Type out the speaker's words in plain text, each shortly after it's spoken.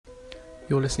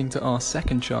You're listening to our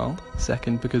second child,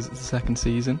 second because it's the second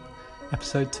season,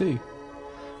 episode 2.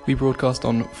 We broadcast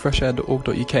on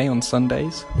freshair.org.uk on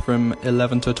Sundays from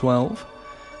 11 to 12,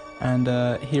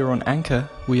 and here on Anchor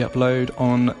we upload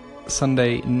on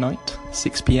Sunday night,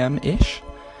 6 p.m-ish,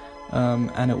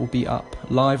 and it will be up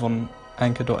live on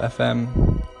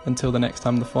anchor.fm until the next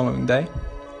time the following day.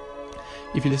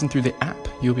 If you listen through the app,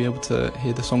 you'll be able to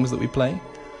hear the songs that we play.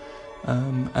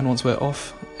 And once we're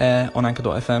off air on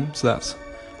anchor.fm, so that's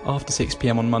after 6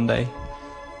 p.m. on Monday,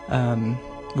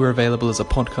 we're available as a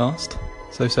podcast.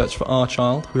 So search for Our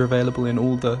Child. We're available in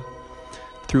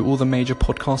through all the major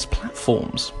podcast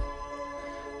platforms.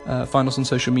 Find us on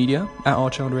social media at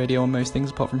Our Child Radio on most things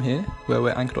apart from here, where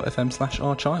we're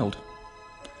anchor.fm/ourchild.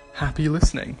 Happy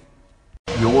listening.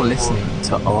 You're listening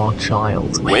to Our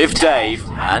Child with Dave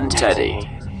and Teddy.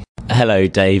 Hello,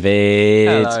 David.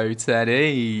 Hello,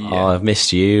 Teddy. Oh, I've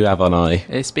missed you, haven't I?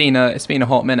 It's been a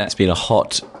hot minute. It's been a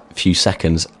hot few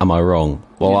seconds. Am I wrong?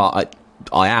 Well, Yeah.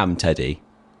 I am Teddy,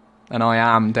 And I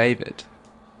am David.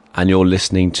 and you're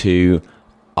listening to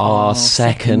Our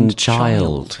Second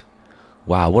Child.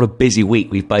 Wow, what a busy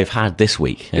week we've both had this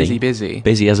week. eh? Busy.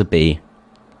 Busy as a bee.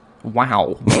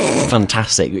 Wow.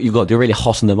 Fantastic. You're really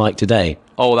hot on the mic today.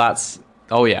 Oh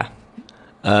yeah.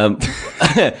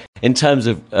 In terms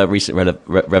of recent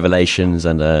revelations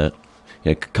and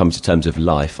coming to terms of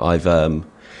life, I've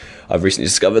recently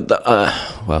discovered that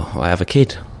I have a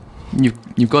kid.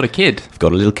 You've got a kid. I've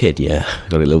got a little kid. Yeah, I've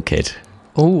got a little kid,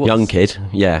 Oh, young kid.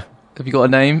 Yeah, Have you got a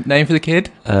name for the kid?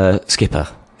 Skipper.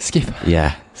 Skipper.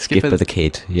 Yeah, Skipper. Skipper the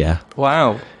kid. Yeah,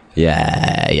 Wow.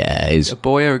 yeah. He's A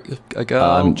boy or a girl?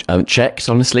 I haven't checked,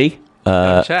 honestly.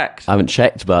 Checked. I haven't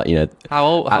checked, but How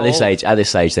old? at this age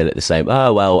they look the same.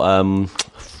 Oh well, I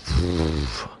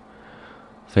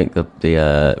think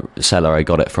the seller I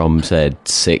got it from said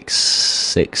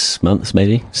six months,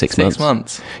 maybe 6 months. 6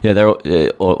 months. Yeah,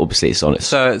 they're obviously it's on its.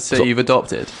 So you've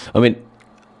adopted. I mean,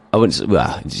 I wouldn't.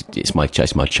 Well, it's my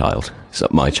child. It's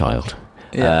my child.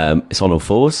 Yeah. It's on all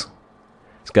fours.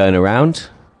 It's going around.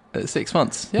 6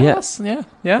 months. Yeah.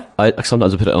 Yeah. I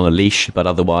sometimes put it on a leash, but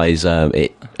otherwise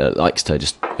it likes to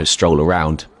just stroll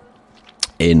around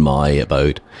in my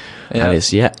abode. Yeah. And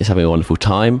it's having a wonderful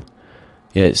time.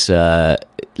 Yeah, it's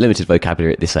limited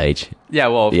vocabulary at this age. Yeah.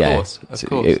 Well, of Yeah, course. Of so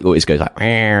course. it always goes like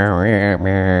meow, meow,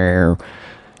 meow.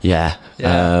 Yeah.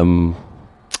 Yeah.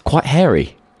 Quite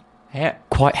hairy. Yeah.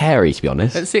 Quite hairy, to be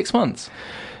honest. At 6 months.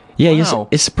 Yeah, Wow.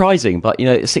 it's surprising, but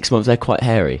at 6 months they're quite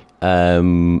hairy.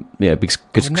 Big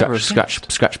good I'd never have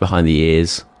scratch behind the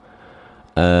ears.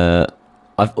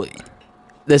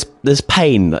 There's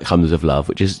pain that comes with love,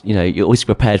 which is you're always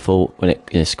prepared for when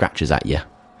it scratches at you,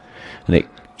 and it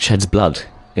sheds blood.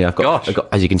 Yeah, I've got,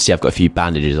 as you can see, I've got a few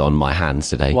bandages on my hands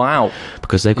today. Wow.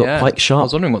 Because they've got Yeah. quite sharp. I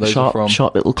was wondering what those were from.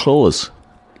 Sharp little claws.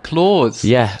 Claws.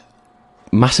 Yeah,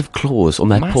 massive claws on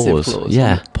their Massive paws. claws.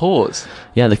 Yeah, Paws.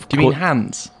 yeah. Do you mean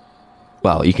hands?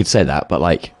 Well, you could say that, but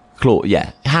like claw, yeah,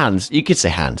 hands. You could say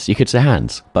hands.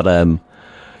 But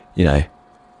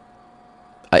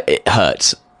it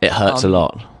hurts. It hurts a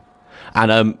lot.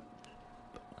 And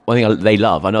one thing they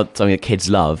love, I know something that kids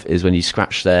love, is when you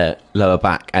scratch their lower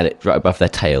back and it's right above their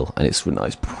tail, and it's really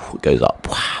nice. It goes up.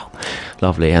 Wow,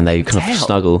 lovely. And they kind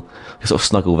of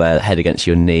snuggle their head against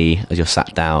your knee as you're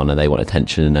sat down, and they want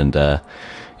attention. And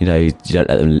you don't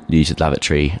let them use the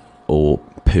lavatory or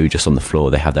poo just on the floor.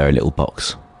 They have their own little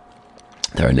box.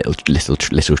 Their own little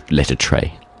litter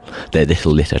tray. Their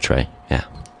little litter tray. Yeah.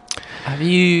 Have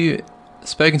you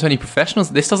spoken to any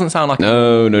professionals? This doesn't sound like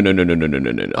No.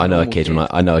 I know a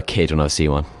kid when I see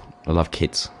one. I love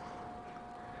kids.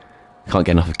 Can't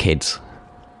get enough of kids.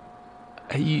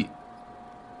 Are you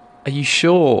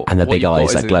sure? And the what big you've got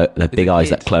eyes is that glow. The is big a eyes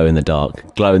kid? that glow in the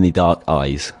dark. Glow in the dark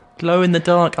eyes. Glow in the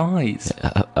dark eyes.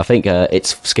 I think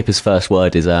it's Skipper's first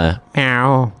word is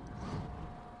meow.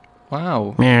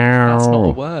 Wow. Meow. That's not a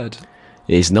word.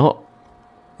 It's not.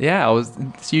 Yeah,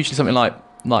 it's usually something like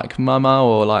mama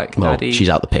or like Well, daddy. she's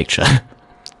out the picture.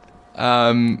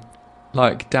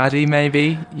 Like daddy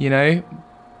maybe,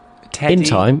 Teddy.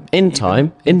 In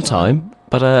time.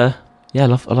 But yeah, I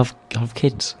love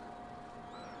kids.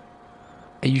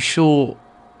 Are you sure?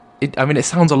 It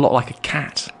sounds a lot like a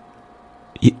cat.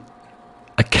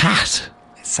 A cat.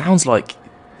 It sounds like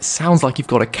you've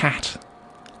got a cat.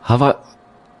 Have I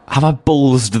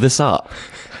ballsed this up?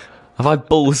 Have I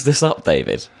ballsed this up,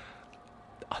 David?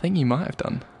 I think you might have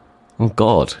done. Oh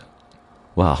God!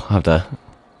 Well, I have to,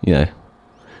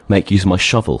 make use of my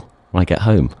shovel when I get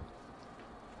home.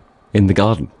 In the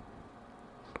garden.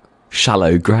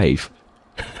 Shallow grave.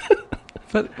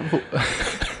 But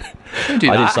Don't do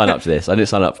I didn't that. sign up to this. I didn't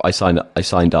sign up. I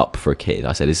signed up for a kid.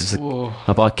 I said, "Is this? Whoa.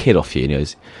 I'll buy a kid off you." And he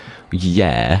goes,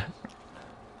 "Yeah."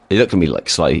 He looked at me like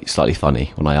slightly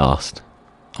funny when I asked.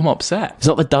 I'm upset. It's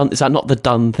not the done. Is that not the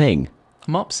done thing?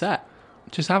 I'm upset.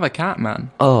 Just have a cat,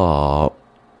 man. Oh,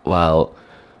 well.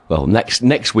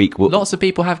 Next week. Lots of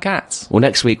people have cats. Well,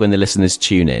 next week when the listeners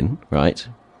tune in, right?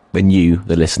 When you,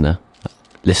 the listener,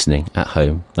 listening at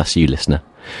home, that's you, listener,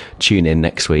 tune in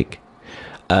next week.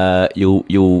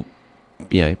 You'll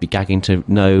be gagging to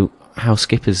know how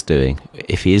Skipper's doing,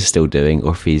 if he is still doing,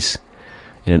 or if he's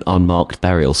in an unmarked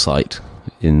burial site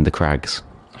in the Crags.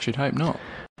 I should hope not.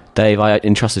 Dave, I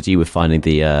entrusted you with finding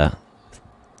the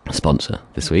sponsor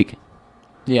this week.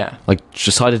 Yeah, I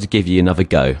decided to give you another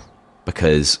go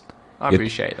because I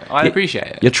appreciate it. I appreciate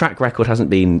it. your track record hasn't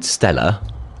been stellar.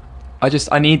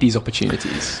 I need these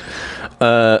opportunities.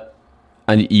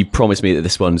 And you promised me that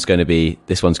this one's going to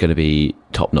be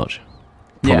top notch.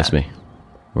 Promise me.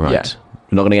 Right. Yeah.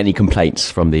 We're not going to get any complaints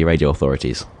from the radio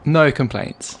authorities. No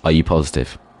complaints. Are you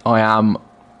positive? I am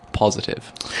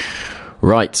positive.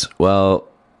 Right. Well,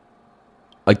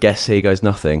 I guess here goes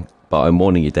nothing. But I'm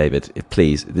warning you, David,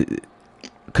 please,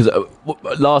 because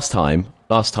last time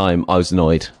I was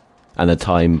annoyed, and the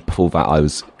time before that I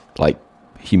was like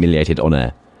humiliated on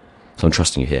air. So I'm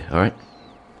trusting you here. All right.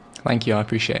 Thank you. I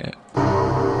appreciate it.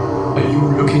 Are you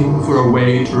looking for a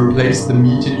way to replace the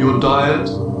meat in your diet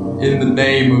in the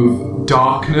name of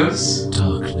darkness?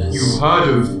 Darkness. You've heard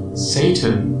of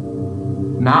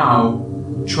Satan. Now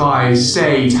try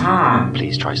Satan.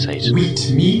 Please try Satan.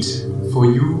 Wheat meat for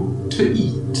you to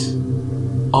eat.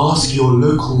 Ask your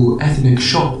local ethnic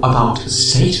shop about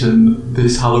Satan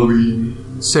this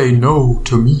Halloween. Say no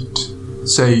to meat.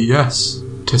 Say yes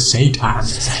to Satan.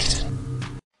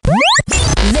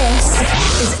 This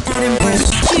is Edinburgh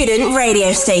Student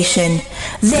Radio Station.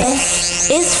 This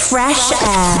is Fresh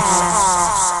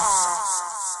Air.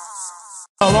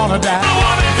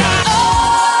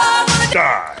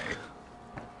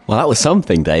 Well, that was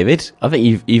something, David. I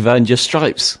think you've earned your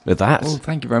stripes with that. Well,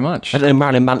 thank you very much. I don't know,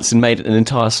 Marilyn Manson made an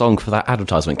entire song for that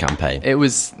advertisement campaign. It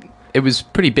was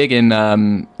pretty big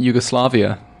in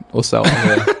Yugoslavia or so.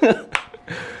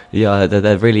 Yeah,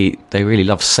 they really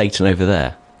love Satan over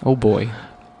there. Oh boy,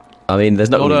 I mean, there's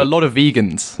a not gonna lot of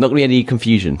vegans. not going to be any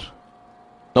confusion.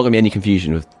 Not going to be any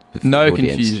confusion with No the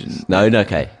audience. confusion. No,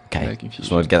 okay. No Just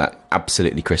confusion. wanted to get that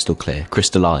absolutely crystal clear,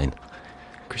 crystalline.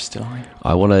 Crystalline.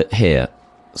 I want to hear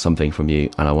something from you,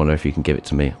 and I wonder if you can give it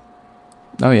to me.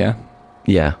 Oh yeah.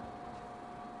 Yeah.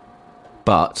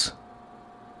 But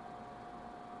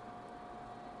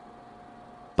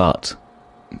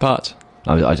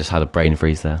I just had a brain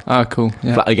freeze there. Oh cool.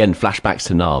 Yeah. Again, flashbacks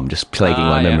to Nam, just plaguing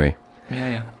my yeah. memory.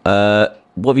 Yeah.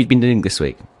 What have you been doing this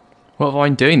week? What have I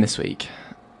been doing this week?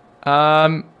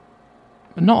 Not.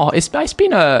 It's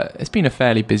been a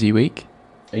fairly busy week.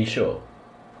 Are you sure?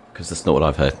 Because that's not what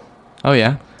I've heard. Oh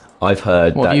yeah. I've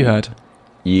heard What that have you heard?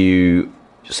 you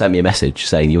sent me a message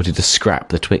saying you wanted to scrap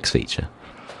the Twix feature.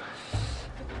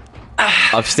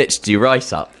 I've stitched you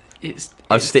right up.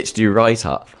 I've stitched you right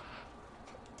up.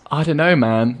 I don't know,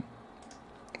 man.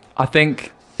 I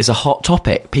think It's a hot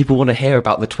topic. People want to hear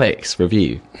about the Twix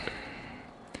review.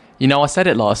 I said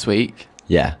it last week.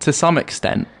 Yeah, To some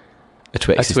extent, a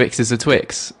Twix. a Twix is a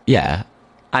Twix, Yeah,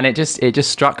 and it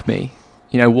just struck me.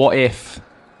 What if?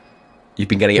 you've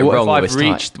been getting it What wrong if all I've this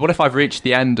reached? What if I've reached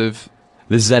the end of? time.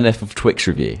 The zenith of Twix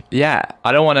review. Yeah,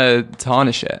 I don't want to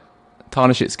tarnish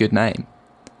its good name.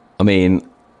 I mean,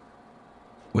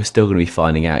 we're still going to be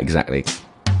finding out exactly.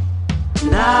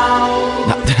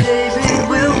 Now, David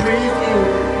will review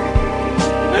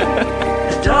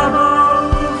the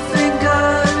double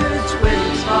finger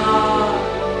Twix bar.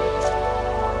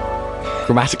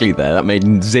 Grammatically, there that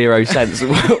made zero sense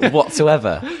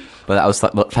whatsoever. But that was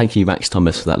thank you, Max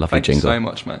Thomas, for that lovely Thank you jingle. so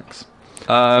much, Max.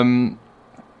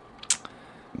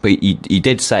 But you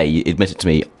did say, you admitted to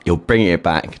me, you're bringing it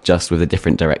back just with a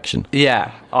different direction.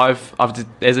 Yeah,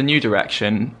 there's a new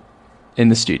direction in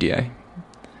the studio.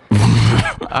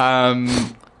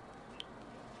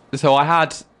 So I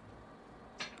had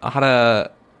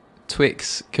a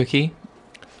Twix cookie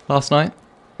last night.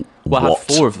 Well, I What?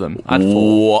 had 4 of them. I had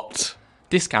 4 What?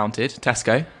 discounted.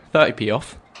 Tesco, 30p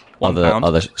off. £1.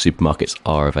 Other supermarkets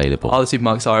are available. Other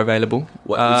supermarkets are available.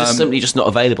 Is this simply just not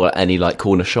available at any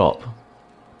corner shop?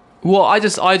 Well, I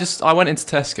went into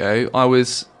Tesco. I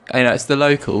was, it's the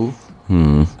local,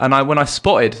 and when I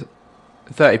spotted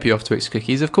 30p off Twix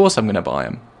cookies, of course I'm going to buy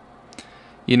them.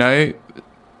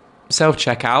 Self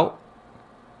checkout,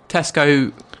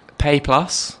 Tesco Pay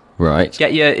Plus. Right.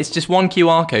 It's just one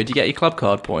QR code. You get your club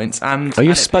card points, and Are you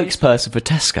a and it pays- spokesperson for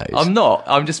Tesco's? I'm not.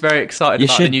 I'm just very excited You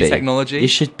about should the new be. technology. You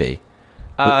should be.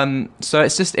 So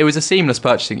it was a seamless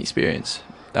purchasing experience.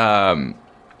 So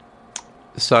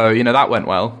that went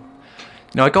well.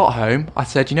 I got home. I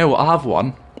said, you know what? I'll have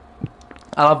one.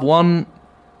 I'll have one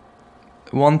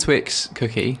Twix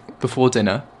cookie before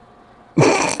dinner.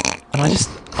 And I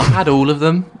had all of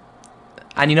them.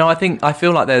 And I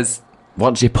feel like there's.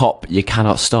 Once you pop, you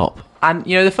cannot stop. And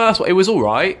the first one, it was all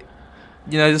right.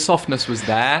 The softness was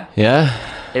there. Yeah.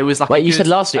 It was like. Wait, a you good, said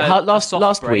last week. soft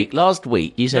Last break. week. Last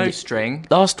week, you said No string.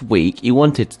 Last week, you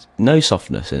wanted no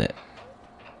softness in it.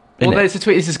 Well, it's a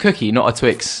Twix. This is a cookie, not a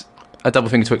Twix. A double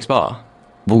finger Twix bar.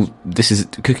 Well,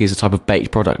 cookie is a type of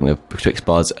baked product, and a Twix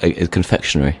bar is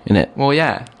confectionery, isn't it? Well,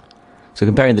 yeah. So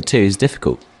comparing the two is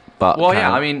difficult. But Well,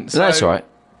 yeah. I mean, no, that's all right.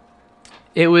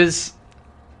 It was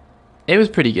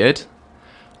pretty good.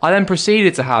 I then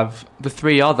proceeded to have the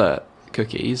 3 other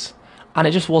cookies, and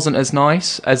it just wasn't as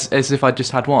nice as if I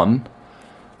just had one.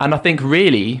 And I think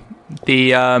really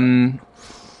the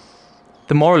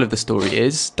moral of the story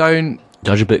is don't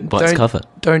Judge a book by its cover.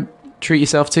 Don't treat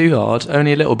yourself too hard,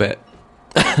 only a little bit.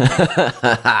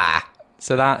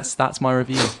 So that's my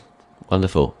review.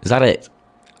 Wonderful. Is that it?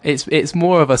 It's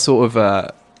more of a sort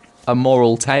of a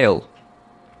moral tale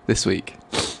this week.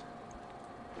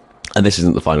 And this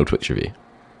isn't the final Twix review.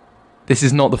 This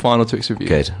is not the final Twix review.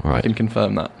 Good. All I right. can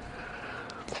confirm that.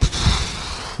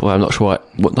 Well, I'm not sure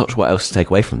what else to take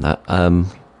away from that.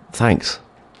 Thanks.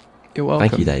 You're welcome.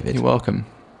 Thank you, David. You're welcome.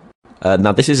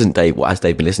 Now, this isn't Dave. What has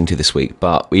Dave been listening to this week?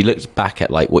 But we looked back at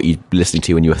what you'd been listening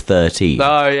to when you were 13.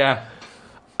 Oh yeah.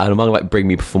 And among Bring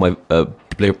Me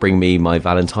My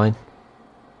Valentine.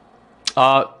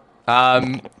 I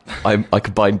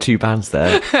combined 2 bands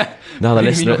there. Now the Bring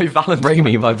Me listener, My Valentine. Bring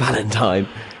Me My Valentine,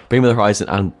 Bring Me the Horizon,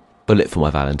 and Bullet for My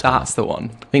Valentine. That's the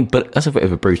one. I think, but that's a bit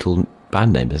of a brutal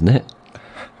band name, isn't it?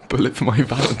 Bullet for My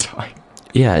Valentine.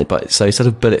 Yeah, but so instead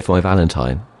of Bullet for My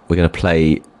Valentine, we're going to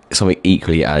play something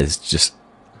equally as just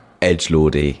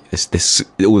edgelordy.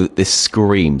 This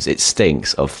screams, it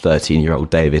stinks of 13-year-old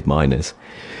David Miners.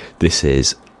 This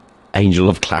is Angel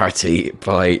of Clarity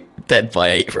by Dead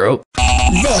by April.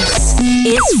 This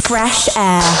is Fresh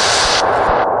Air.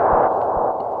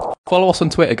 Follow us on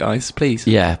Twitter, guys, please.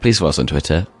 Yeah, please follow us on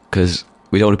Twitter, because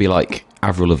we don't want to be like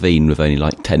Avril Lavigne with only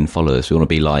 10 followers. We want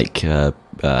to be like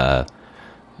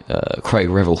Craig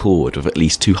Revel Horwood with at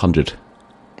least 200.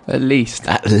 At least.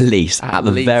 At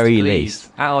the very please.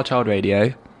 least. At Our Child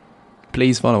Radio,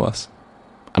 please follow us.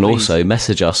 And Please. also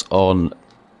message us on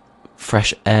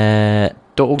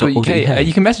freshair.org.uk.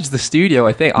 You can message the studio,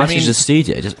 I think. Message the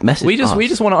studio. Just message we us.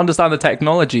 just want to understand the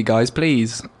technology, guys,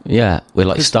 please. Yeah,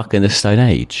 we're stuck in the Stone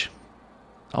Age.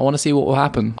 I want to see what will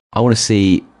happen. I want to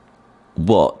see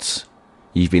what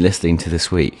you've been listening to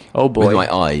this week. Oh, boy. With my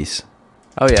eyes.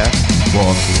 Oh, yeah.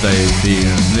 What have they been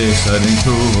listening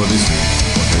to this week?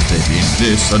 What have they been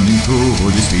listening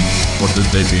to this week? What have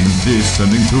they been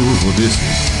listening to this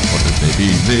week? What have they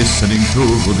been listening to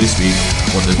this week?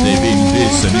 What have they been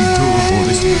listening to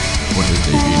this week? What have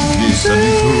they been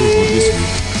listening to this week?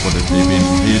 What have they been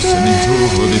listening to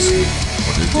this week?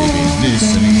 What have they been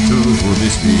listening to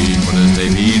this week? What have they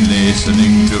been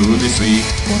listening to this week?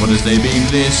 What have they been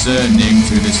listening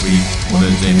to this week? What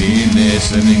have they been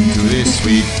listening to this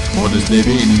week? What have they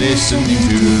been listening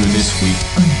to this week?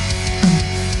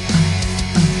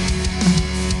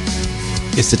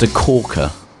 Is it a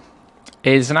corker?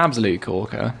 It's an absolute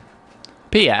corker.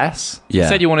 P.S. Yeah. You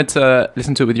said you wanted to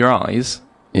listen to it with your eyes.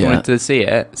 You Yeah. wanted to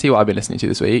see what I've been listening to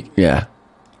this week. Yeah.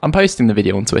 I'm posting the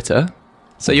video on Twitter,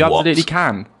 so you What? absolutely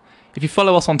can. If you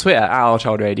follow us on Twitter at Our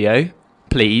Child Radio,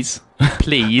 please, I'm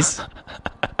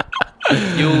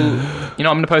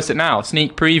going to post it now.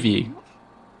 Sneak preview.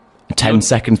 10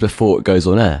 seconds before it goes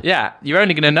on air. Yeah, you're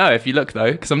only going to know if you look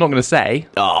though, because I'm not going to say.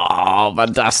 Oh,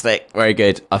 fantastic. Very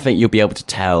good. I think you'll be able to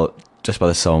tell just by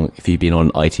the song if you've been on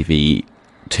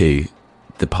ITV2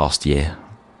 the past year.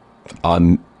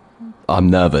 I'm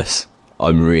nervous.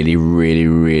 I'm really, really,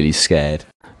 really scared.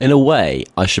 In a way,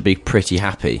 I should be pretty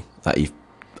happy that you've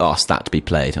asked that to be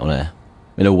played on air.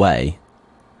 In a way.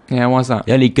 Yeah, why's that?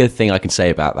 The only good thing I can say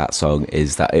about that song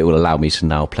is that it will allow me to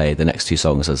now play the next 2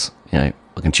 songs as, I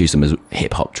can choose them as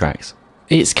hip-hop tracks.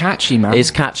 It's catchy, man.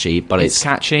 It's catchy, but It's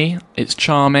catchy. It's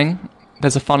charming.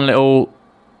 There's a fun little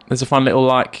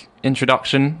like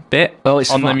introduction bit Well,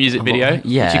 it's on the fun- music video,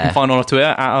 yeah. which you can find on our Twitter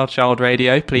at Our Child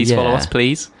Radio. Please follow Yeah. us,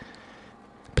 please.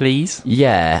 Please.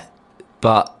 Yeah,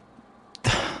 but...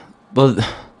 Well,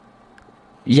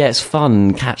 yeah, it's fun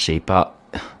and catchy, but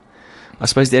I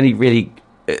suppose the only really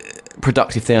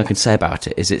productive thing I can say about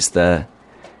it is it's the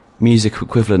music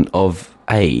equivalent of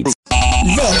AIDS.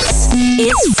 This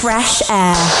is Fresh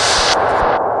Air.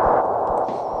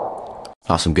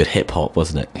 That's some good hip hop,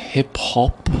 wasn't it? Hip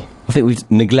hop. I think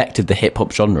we've neglected the hip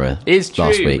hop genre It's true.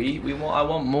 last week, I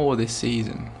want more this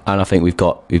season. and I think we've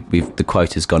the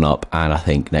quota's gone up, and I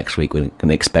think next week we're going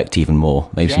to expect even more.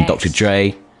 Maybe some Yes. Dr.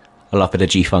 Dre, a lot of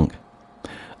G Funk.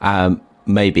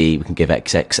 Maybe we can give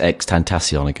XXX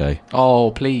Tentacion a go.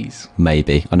 Oh, please.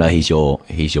 Maybe. I know he's your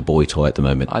boy toy at the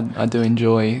moment. I do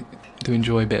enjoy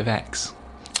a bit of X.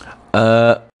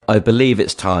 I believe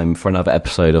it's time for another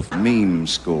episode of Meme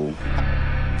School.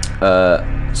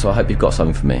 So I hope you've got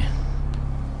something for me.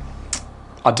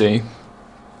 I do.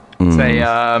 It's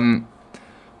a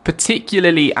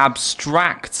particularly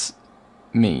abstract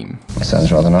meme.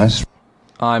 Sounds rather nice.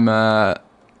 We're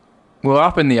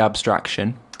up in the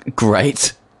abstraction.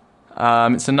 Great.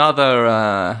 It's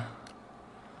another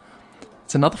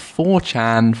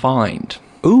 4chan find.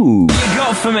 Ooh.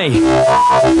 Got for me.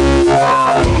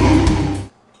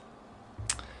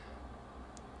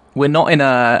 We're not in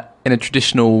a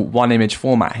traditional one image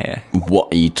format here.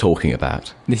 What are you talking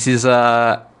about? This is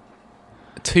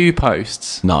two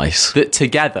posts Nice. that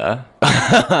together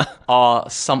are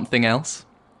something else.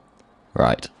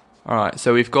 Right. All right,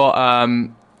 so we've got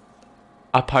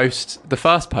a post. The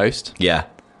first post. Yeah.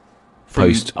 from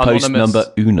Post anonymous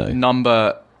number uno.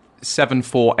 Number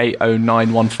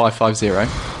 7480915550.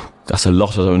 That's a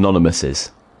lot of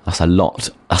anonymouses. That's a lot.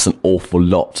 That's an awful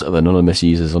lot of anonymous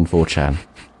users on 4chan.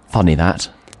 Funny that.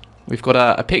 We've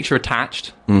got a picture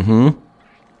attached. Mm-hmm.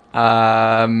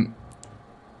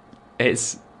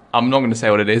 It's. I'm not going to say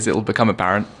what it is. It'll become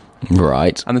apparent.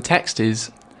 Right. And the text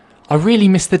is, I really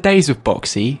miss the days with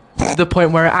Boxy, to the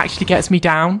point where it actually gets me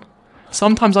down.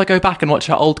 Sometimes I go back and watch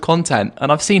her old content,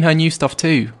 and I've seen her new stuff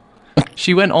too.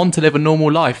 She went on to live a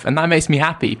normal life, and that makes me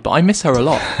happy, but I miss her a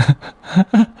lot.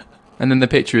 And then the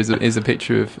picture is a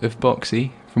picture of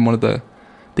Boxy from one of the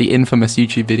infamous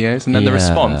YouTube videos, and then the Yeah.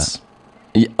 response.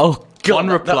 Yeah. Oh, God.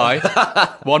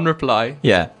 One reply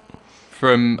Yeah.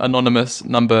 from anonymous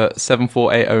number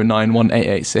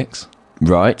 7480918886.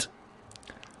 Right.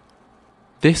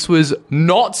 This was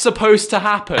not supposed to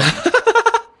happen.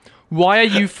 Why are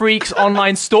you freaks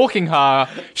online stalking her?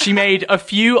 She made a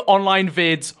few online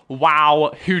vids.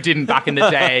 Wow, who didn't back in the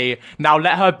day? Now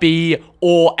let her be,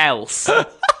 or else.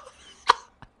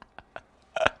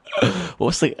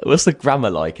 What's the grammar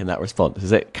like in that response?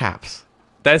 Is it caps?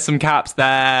 There's some caps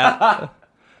there.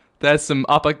 There's some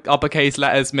uppercase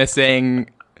letters missing.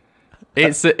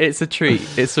 It's a treat.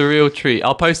 It's a real treat.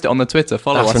 I'll post it on the Twitter.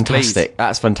 Follow That's us, fantastic. please.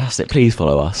 That's fantastic. Please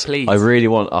follow us. Please. I really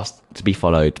want us to be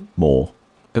followed more.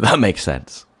 If that makes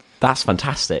sense. That's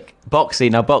fantastic.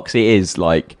 Boxy is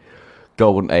like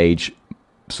golden age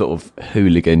sort of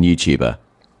hooligan YouTuber.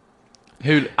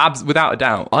 Who, without a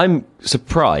doubt. I'm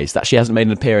surprised that she hasn't made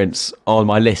an appearance on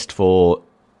my list for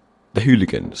the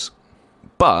hooligans.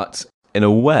 But in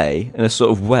a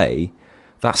sort of way,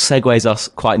 that segues us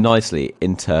quite nicely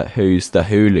into who's the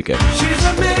hooligan. She's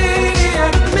a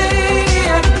maniac,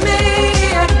 maniac, maniac,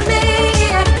 maniac,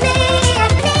 maniac,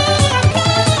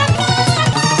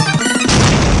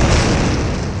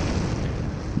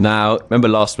 maniac. Now, remember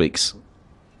last week's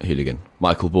hooligan,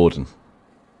 Michael Borden,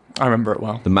 I remember it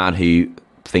well. the man who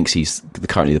thinks he's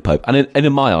currently the Pope, and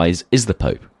in my eyes is the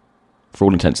Pope, for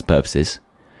all intents and purposes.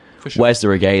 For sure. Wears the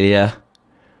regalia,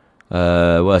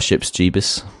 worships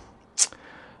Jeebus.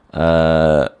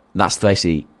 That's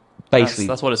basically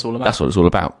That's what it's all about. That's what it's all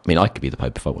about. I mean, I could be the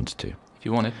Pope if I wanted to, If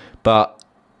you wanted. but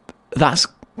that's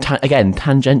again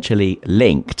tangentially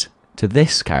linked to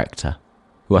this character,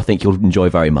 who I think you'll enjoy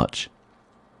very much.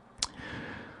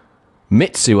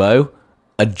 Mitsuo,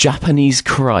 a Japanese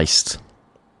Christ.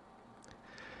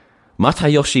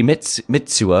 Matayoshi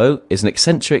Mitsuo is an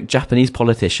eccentric Japanese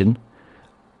politician.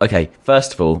 Okay,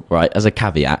 first of all, right, as a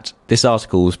caveat, this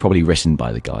article was probably written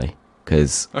by the guy,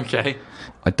 because Okay.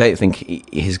 I don't think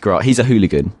he's a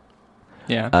hooligan.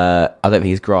 Yeah. I don't think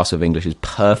his grasp of English is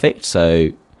perfect, so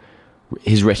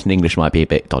his written English might be a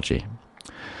bit dodgy.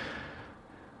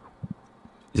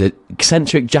 He's an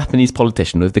eccentric Japanese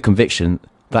politician with the conviction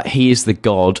that he is the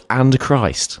God and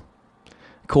Christ.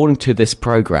 According to this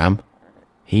program,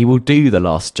 he will do the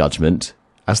Last Judgment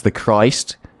as the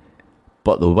Christ,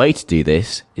 but the way to do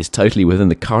this is totally within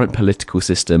the current political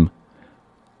system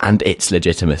and its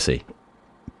legitimacy.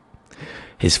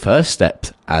 His first step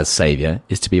as saviour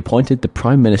is to be appointed the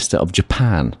Prime Minister of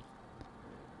Japan.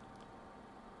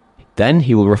 Then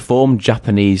he will reform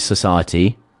Japanese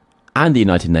society, and the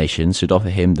United Nations should offer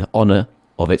him the honour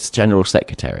of its General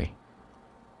Secretary.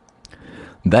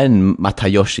 Then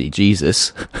Matayoshi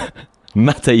Jesus,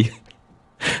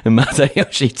 and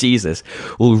Masayoshi Jesus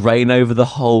will reign over the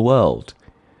whole world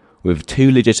with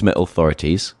 2 legitimate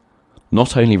authorities,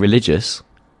 not only religious,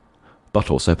 but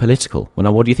also political. Well,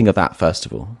 now, what do you think of that, first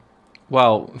of all?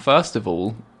 Well, first of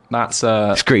all, that's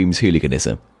Screams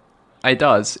hooliganism. it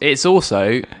does. It's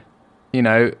also, you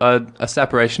know, a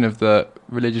separation of the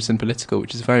religious and political,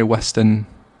 which is very Western.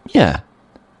 Yeah,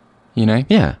 You know,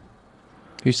 yeah.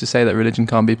 who's to say that religion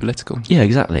can't be political? Yeah,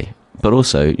 exactly. But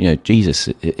also, you know, Jesus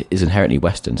is inherently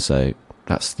Western, so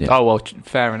that's... Yeah. Oh well,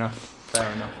 fair enough. Fair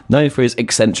enough. Known for his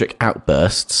eccentric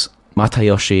outbursts,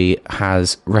 Masayoshi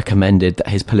has recommended that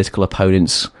his political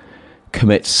opponents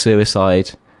commit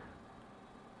suicide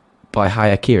by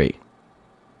harakiri.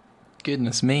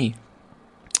 Goodness me.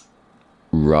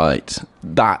 Right.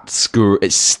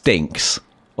 It stinks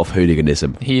of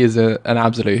hooliganism. He is an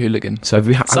absolute hooligan. So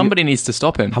Somebody needs to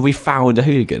stop him. have we found a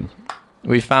hooligan?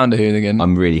 We found a hooligan.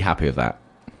 I'm really happy with that,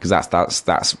 because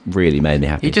that's really made me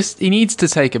happy. He needs to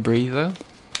take a breather.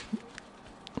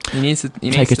 He needs to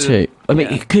Take a two. I mean,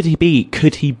 yeah. could he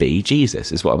be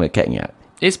Jesus? Is what I'm getting at.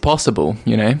 It's possible,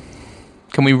 you know.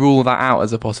 Can we rule that out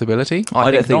as a possibility? I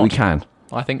don't think we not. can.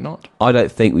 I think not. I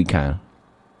don't think we can.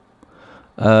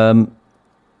 I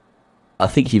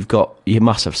think you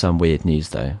must have some weird news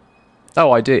though.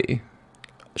 Oh, I do.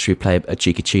 Should we play a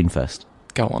cheeky tune first?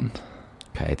 Go on.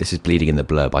 Okay, this is Bleeding in the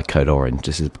Blur by Code Orange.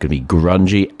 This is going to be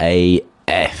grungy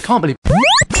AF. Can't believe.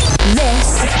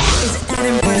 This is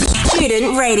Edinburgh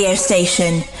Student Radio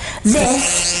Station.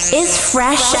 This is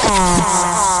Fresh Air.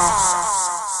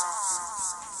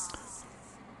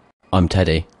 I'm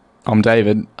Teddy, I'm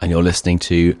David. and you're listening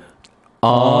to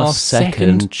Our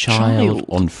Second Child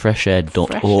on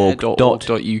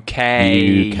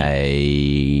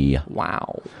Freshair.org.uk. UK.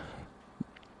 Wow.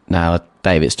 Now,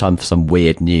 Dave, it's time for some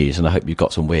weird news, and I hope you've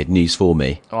got some weird news for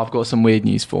me. Oh, I've got some weird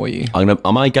news for you.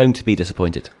 Am I going to be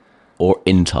disappointed? Or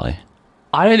ain't I?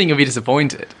 I don't think you'll be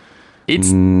disappointed. It's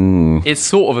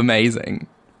sort of amazing.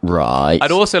 Right.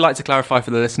 I'd also like to clarify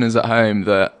for the listeners at home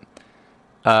that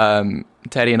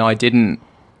Teddy and I didn't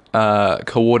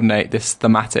coordinate this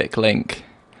thematic link.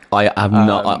 I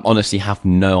honestly have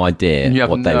no idea You have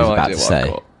what Dave no was about idea to what I've say.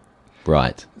 got.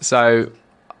 Right. So,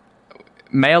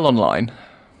 Mail Online.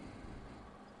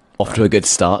 Off to a good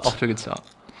start. Off to a good start.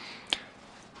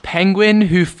 Penguin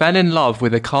who fell in love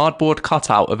with a cardboard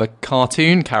cutout of a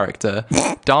cartoon character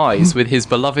dies with his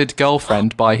beloved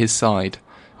girlfriend by his side.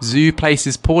 Zoo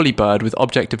places poorly bird with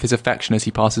object of his affection as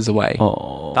he passes away.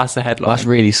 Oh, That's the headline. that's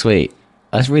really sweet.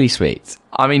 That's really sweet.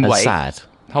 I mean, That's wait. sad.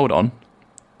 Hold on.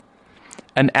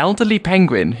 An elderly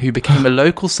penguin who became a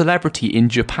local celebrity in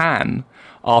Japan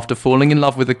after falling in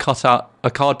love with a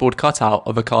cardboard cutout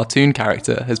of a cartoon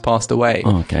character has passed away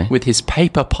Okay. with his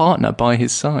paper partner by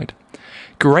his side.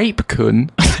 Grape-kun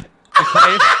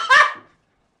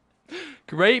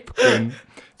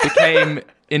became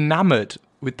enamored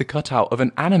with the cutout of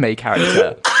an anime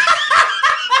character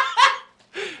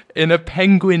in a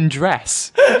penguin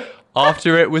dress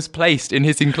after it was placed in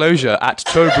his enclosure at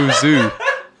Tobu Zoo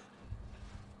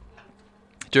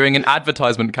during an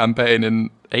advertisement campaign in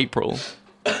April.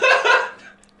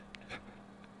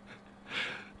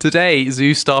 Today,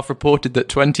 zoo staff reported that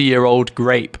 20-year-old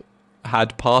Grape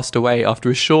had passed away after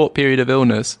a short period of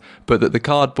illness, but that the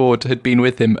cardboard had been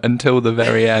with him until the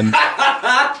very end.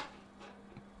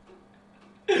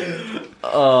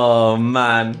 Oh,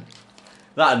 man.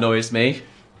 That annoys me.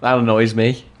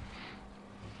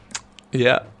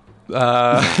 Yeah.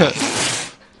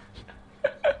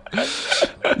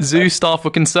 Zoo staff were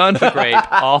concerned for Grape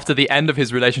after the end of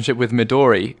his relationship with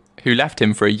Midori, who left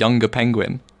him for a younger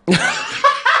penguin.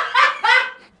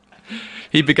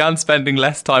 He began spending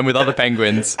less time with other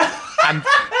penguins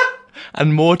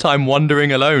and more time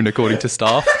wandering alone, according to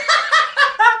staff.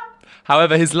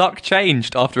 However, his luck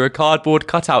changed after a cardboard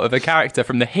cutout of a character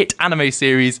from the hit anime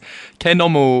series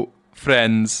Kenomo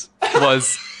Friends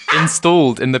was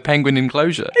installed in the penguin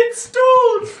enclosure.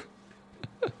 Installed!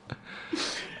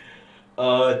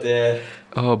 Oh, dear.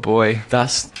 Oh, boy.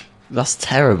 That's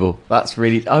terrible. That's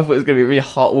really... I thought it was going to be a really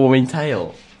heartwarming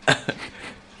tale.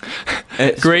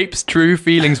 Grape's true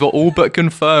feelings were all but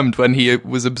confirmed when he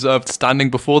was observed standing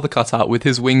before the cutout with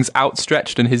his wings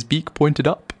outstretched and his beak pointed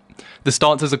up. The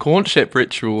stance is a courtship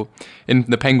ritual in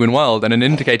the penguin world and an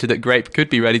indicator that Grape could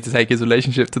be ready to take his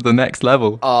relationship to the next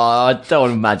level. Oh, I don't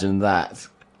want to imagine that.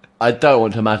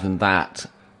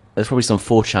 There's probably some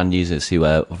 4chan users who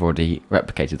have already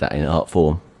replicated that in art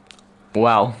form.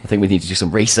 Wow. I think we need to do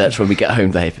some research when we get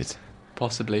home, David.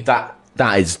 Possibly. That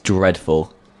is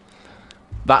dreadful.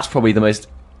 That's probably the most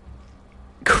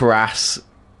crass,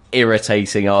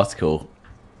 irritating article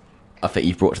I think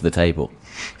you've brought to the table.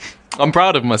 I'm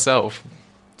proud of myself.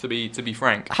 To be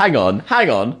frank. Hang on.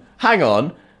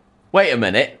 Wait a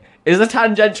minute. Is the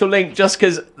tangential link just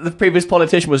because the previous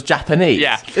politician was Japanese?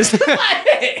 Yeah. Is that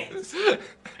it?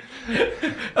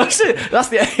 That's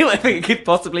the only thing it could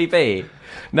possibly be.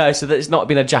 No, so it's not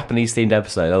been a Japanese-themed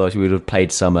episode. Otherwise, we would have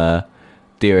played some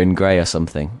Deer in Grey or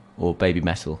something. Or Baby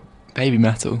Metal. Baby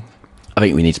Metal. I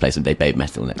think we need to play some Baby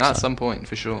Metal next time. At some point,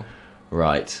 for sure.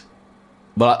 Right.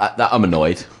 Well, I'm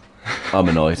annoyed.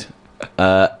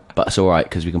 But it's all right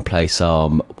because we can play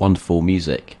some wonderful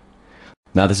music.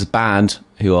 Now, there's a band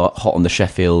who are hot on the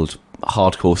Sheffield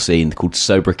hardcore scene called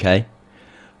Sobriquet.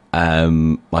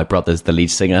 My brother's the lead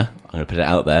singer. I'm going to put it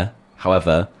out there.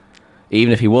 However,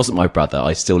 even if he wasn't my brother,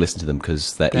 I still listen to them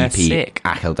because their They're EP, sick.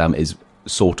 Akheldam, is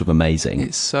sort of amazing.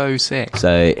 It's so sick.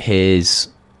 So here's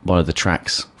one of the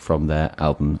tracks from their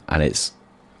album, and it's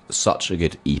such a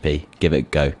good EP. Give it a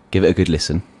go. Give it a good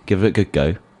listen. Give it a good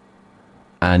go.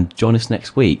 And join us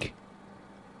next week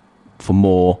for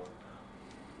more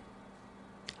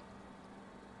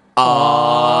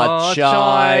Our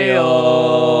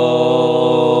Child.